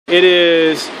It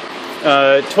is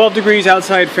 12 degrees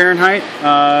outside Fahrenheit,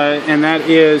 and that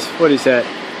is, what is that?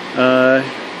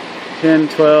 10,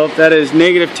 12, that is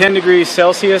negative 10 degrees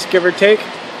Celsius, give or take.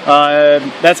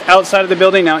 That's outside of the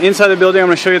building. Now inside the building, I'm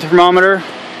going to show you the thermometer.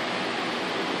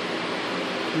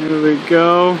 There we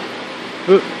go.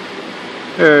 Oop,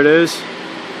 there it is.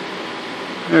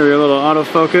 There we go, a little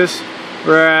autofocus.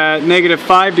 We're at negative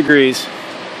 5 degrees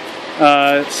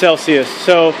Celsius.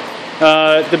 So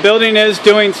the building is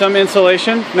doing some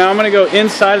insulation. Now I'm going to go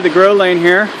inside of the grow lane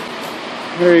here.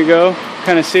 There you go,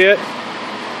 kind of see it.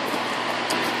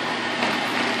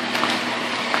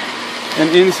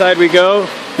 And inside we go.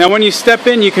 Now when you step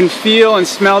in, you can feel and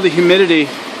smell the humidity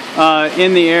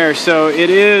in the air. So it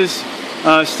is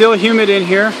still humid in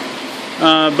here,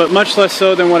 but much less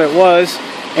so than what it was.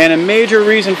 And a major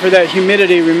reason for that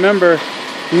humidity, remember,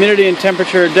 humidity and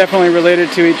temperature are definitely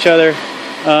related to each other,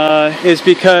 is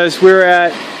because we're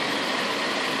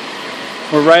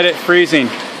right at freezing.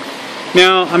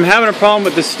 Now I'm having a problem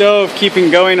with the stove keeping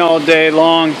going all day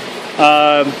long.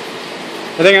 I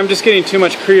think I'm just getting too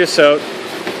much creosote,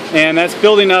 and that's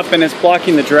building up and it's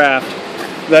blocking the draft.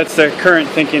 That's the current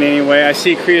thinking anyway. I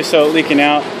see creosote leaking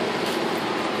out.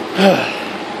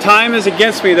 Time is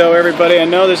against me though, everybody. I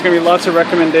know there's going to be lots of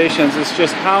recommendations. It's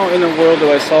just how in the world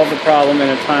do I solve the problem in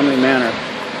a timely manner?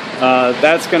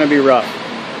 That's going to be rough.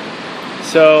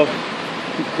 So,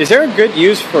 is there a good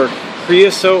use for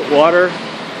creosote water?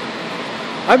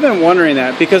 I've been wondering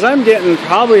that because I'm getting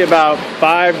probably about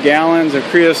 5 gallons of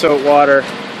creosote water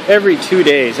every 2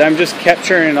 days. I'm just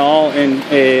capturing it all in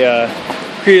a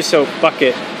creosote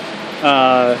bucket.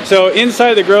 So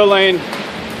inside the grow lane,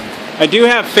 I do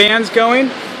have fans going.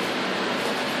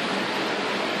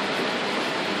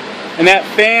 And that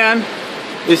fan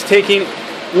is taking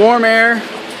warm air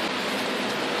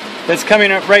that's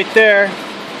coming up right there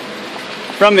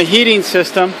from the heating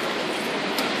system,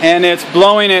 and it's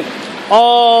blowing it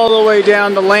all the way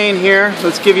down the lane here.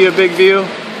 Let's give you a big view.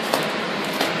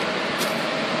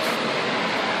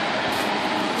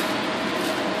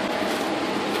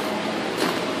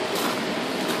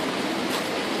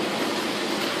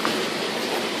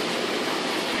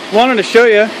 Wanted to show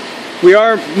you, we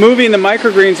are moving the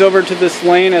microgreens over to this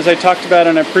lane, as I talked about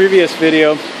in a previous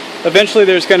video. Eventually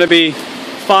there's going to be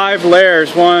 5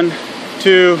 layers, 1,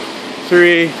 2,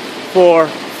 3, 4,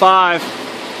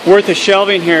 5 worth of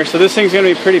shelving here. So this thing's going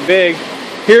to be pretty big.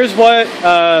 Here's what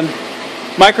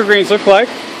microgreens look like.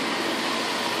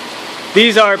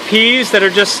 These are peas that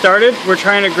are just started. We're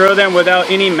trying to grow them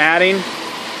without any matting.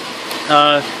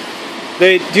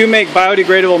 They do make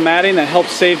biodegradable matting that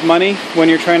helps save money when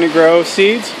you're trying to grow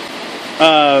seeds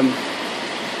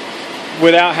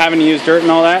without having to use dirt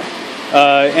and all that,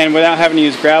 and without having to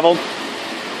use gravel.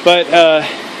 But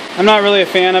I'm not really a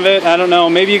fan of it. I don't know,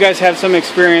 maybe you guys have some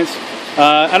experience.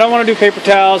 I don't want to do paper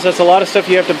towels. That's a lot of stuff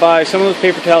you have to buy. Some of those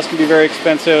paper towels can be very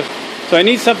expensive. So I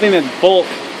need something that's bulk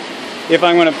if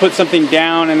I'm going to put something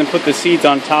down and then put the seeds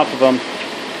on top of them.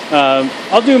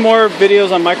 I'll do more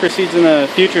videos on microseeds in the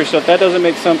future, so if that doesn't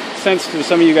make some sense to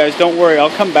some of you guys, don't worry, I'll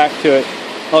come back to it.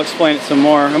 I'll explain it some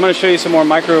more. I'm going to show you some more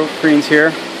microgreens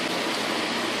here.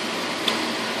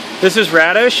 This is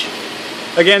radish.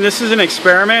 Again, this is an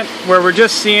experiment where we're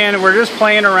just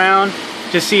playing around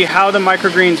to see how the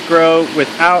microgreens grow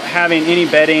without having any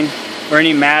bedding or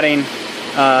any matting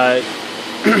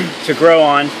to grow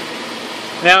on.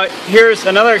 Now here's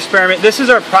another experiment. This is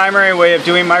our primary way of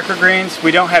doing microgreens.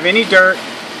 We don't have any dirt.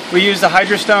 We use the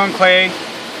hydrostone clay,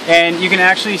 and you can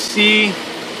actually see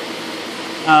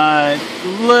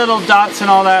little dots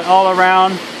and all that all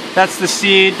around. That's the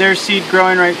seed. There's seed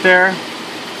growing right there.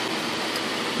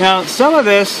 Now some of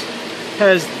this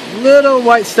has little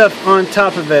white stuff on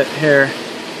top of it here.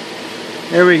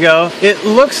 There we go. It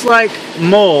looks like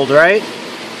mold, right?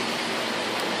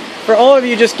 For all of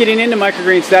you just getting into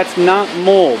microgreens, that's not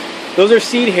mold. Those are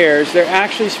seed hairs. They're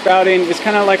actually sprouting. It's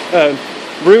kind of like a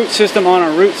root system on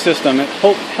a root system. It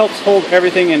helps hold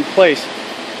everything in place.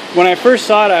 When I first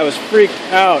saw it, I was freaked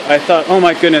out. I thought, oh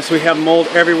my goodness, we have mold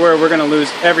everywhere. We're going to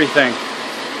lose everything.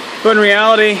 But in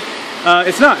reality,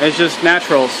 it's not. It's just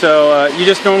natural. So you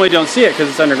just normally don't see it because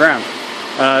it's underground.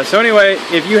 So anyway,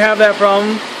 if you have that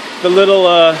problem, the little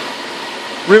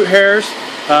root hairs,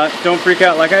 don't freak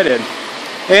out like I did.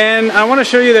 And I want to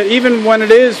show you that even when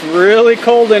it is really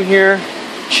cold in here,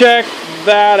 check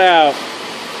that out.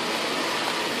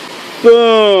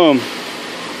 Boom.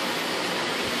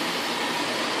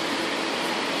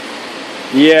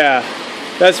 Yeah,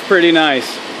 that's pretty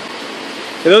nice.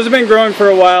 Those have been growing for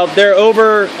a while. They're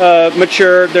over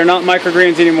mature. They're not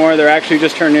microgreens anymore. They're actually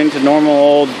just turned into normal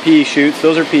old pea shoots.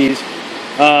 Those are peas.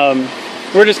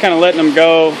 we're just kind of letting them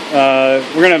go.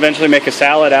 We're going to eventually make a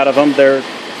salad out of them.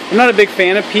 I'm not a big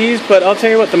fan of peas, but I'll tell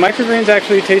you what, the microgreens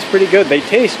actually taste pretty good. They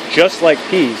taste just like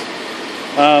peas.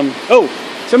 Oh,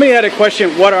 somebody had a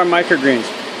question, what are microgreens?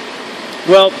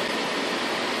 Well,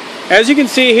 as you can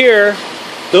see here,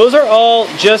 those are all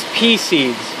just pea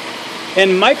seeds.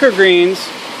 And microgreens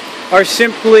are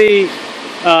simply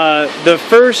the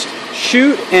first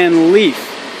shoot and leaf.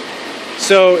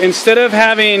 So instead of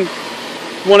having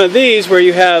one of these where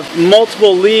you have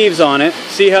multiple leaves on it,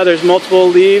 see how there's multiple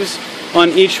leaves on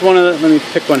each one of the, let me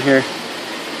pick one here.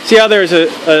 See how there's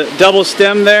a double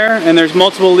stem there and there's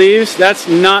multiple leaves? That's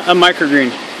not a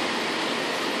microgreen.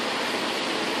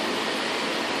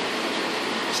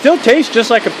 Still tastes just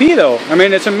like a pea though. I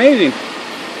mean, it's amazing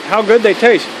how good they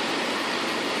taste.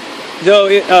 So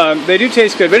they do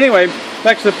taste good. But anyway,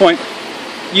 back to the point.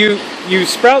 You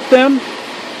sprout them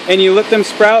and you let them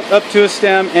sprout up to a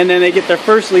stem and then they get their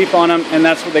first leaf on them, and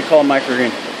that's what they call a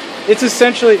microgreen. It's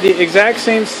essentially the exact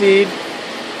same seed.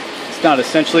 It's not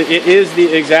essentially, it is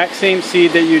the exact same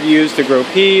seed that you'd use to grow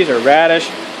peas or radish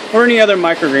or any other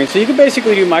microgreen. So you can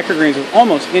basically do microgreens with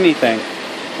almost anything.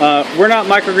 We're not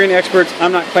microgreen experts.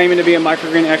 I'm not claiming to be a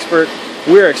microgreen expert.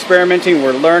 We're experimenting,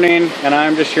 we're learning, and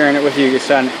I'm just sharing it with you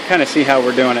to kind of see how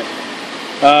we're doing it.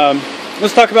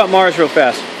 Let's talk about Mars real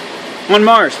fast. On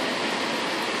Mars,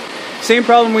 same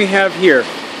problem we have here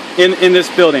in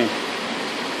this building.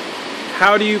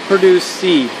 How do you produce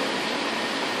seed?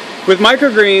 With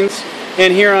microgreens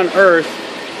and here on Earth,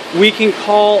 we can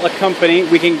call a company,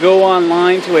 we can go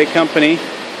online to a company,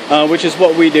 which is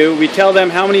what we do. We tell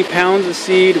them how many pounds of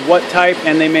seed, what type,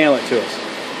 and they mail it to us.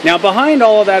 Now behind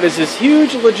all of that is this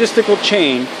huge logistical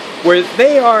chain where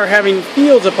they are having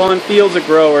fields upon fields of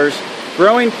growers,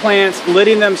 growing plants,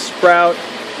 letting them sprout,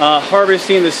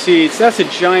 harvesting the seeds. That's a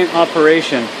giant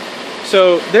operation.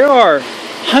 So there are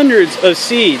hundreds of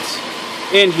seeds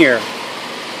in here.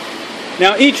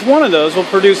 Now each one of those will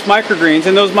produce microgreens,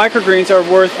 and those microgreens are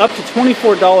worth up to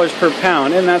 $24 per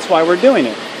pound, and that's why we're doing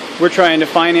it. We're trying to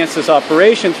finance this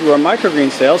operation through our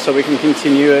microgreen sales so we can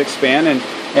continue to expand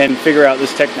and figure out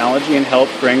this technology and help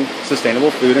bring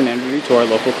sustainable food and energy to our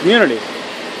local community.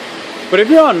 But if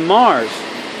you're on Mars,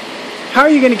 how are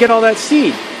you going to get all that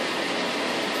seed?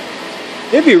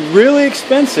 It'd be really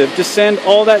expensive to send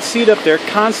all that seed up there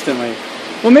constantly.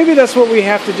 Well, maybe that's what we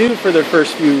have to do for the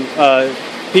first few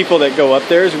people that go up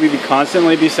there, is we'd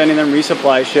constantly be sending them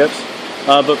resupply ships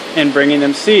and bringing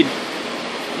them seed.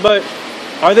 But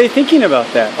are they thinking about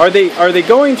that? Are they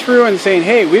going through and saying,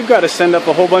 hey, we've got to send up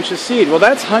a whole bunch of seed? Well,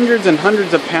 that's hundreds and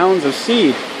hundreds of pounds of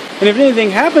seed. And if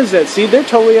anything happens to that seed, they're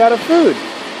totally out of food.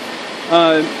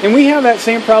 And we have that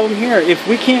same problem here. If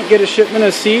we can't get a shipment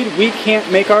of seed, we can't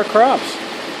make our crops.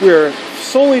 We're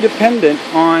solely dependent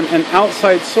on an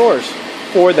outside source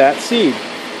for that seed.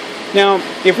 Now,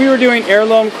 if we were doing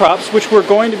heirloom crops, which we're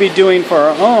going to be doing for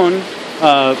our own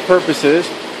purposes,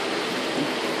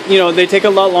 you know, they take a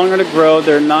lot longer to grow.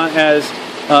 They're not as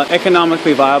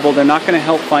economically viable. They're not going to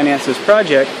help finance this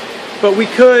project. But we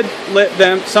could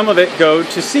let some of it go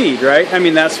to seed, right? I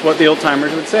mean, that's what the old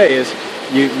timers would say is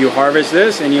you harvest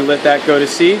this and you let that go to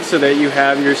seed so that you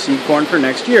have your seed corn for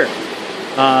next year.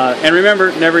 And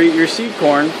remember, never eat your seed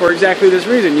corn for exactly this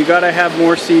reason. You got to have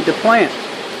more seed to plant.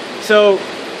 So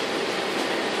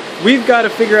we've got to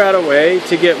figure out a way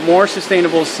to get more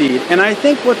sustainable seed. And I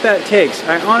think what that takes,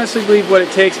 I honestly believe what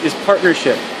it takes is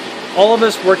partnership. All of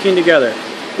us working together.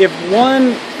 If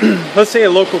one, let's say a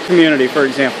local community, for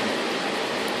example,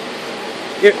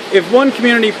 if one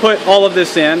community put all of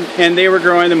this in and they were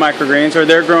growing the microgreens or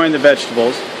they're growing the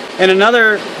vegetables, and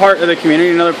another part of the community,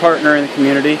 another partner in the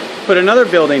community, put another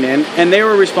building in and they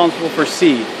were responsible for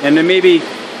seed, and then maybe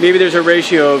there's a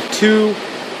ratio of 2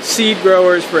 seed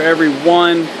growers for every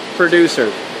 1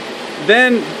 producer,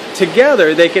 then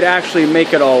together they could actually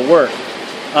make it all work.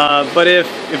 But if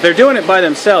they're doing it by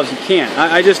themselves, you can't.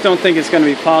 I just don't think it's going to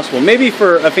be possible. Maybe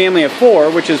for a family of 4,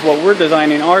 which is what we're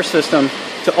designing our system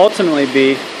to ultimately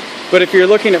be, but if you're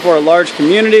looking for large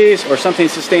communities or something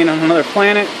sustained on another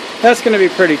planet, that's going to be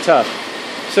pretty tough.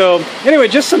 So anyway,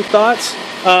 just some thoughts.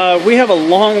 We have a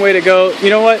long way to go. You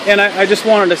know what, and I just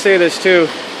wanted to say this too.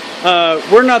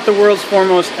 We're not the world's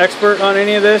foremost expert on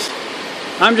any of this.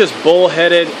 I'm just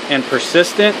bullheaded and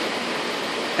persistent,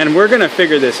 and we're going to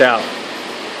figure this out.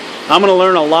 I'm going to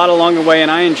learn a lot along the way,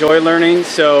 and I enjoy learning,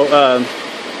 so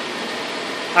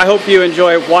I hope you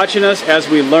enjoy watching us as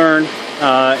we learn.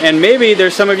 And maybe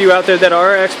there's some of you out there that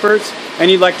are experts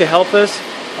and you'd like to help us.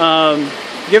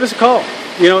 Give us a call.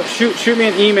 You know, shoot me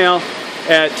an email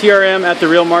at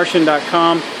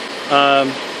trm@therealmartian.com,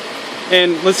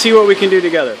 and let's see what we can do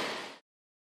together.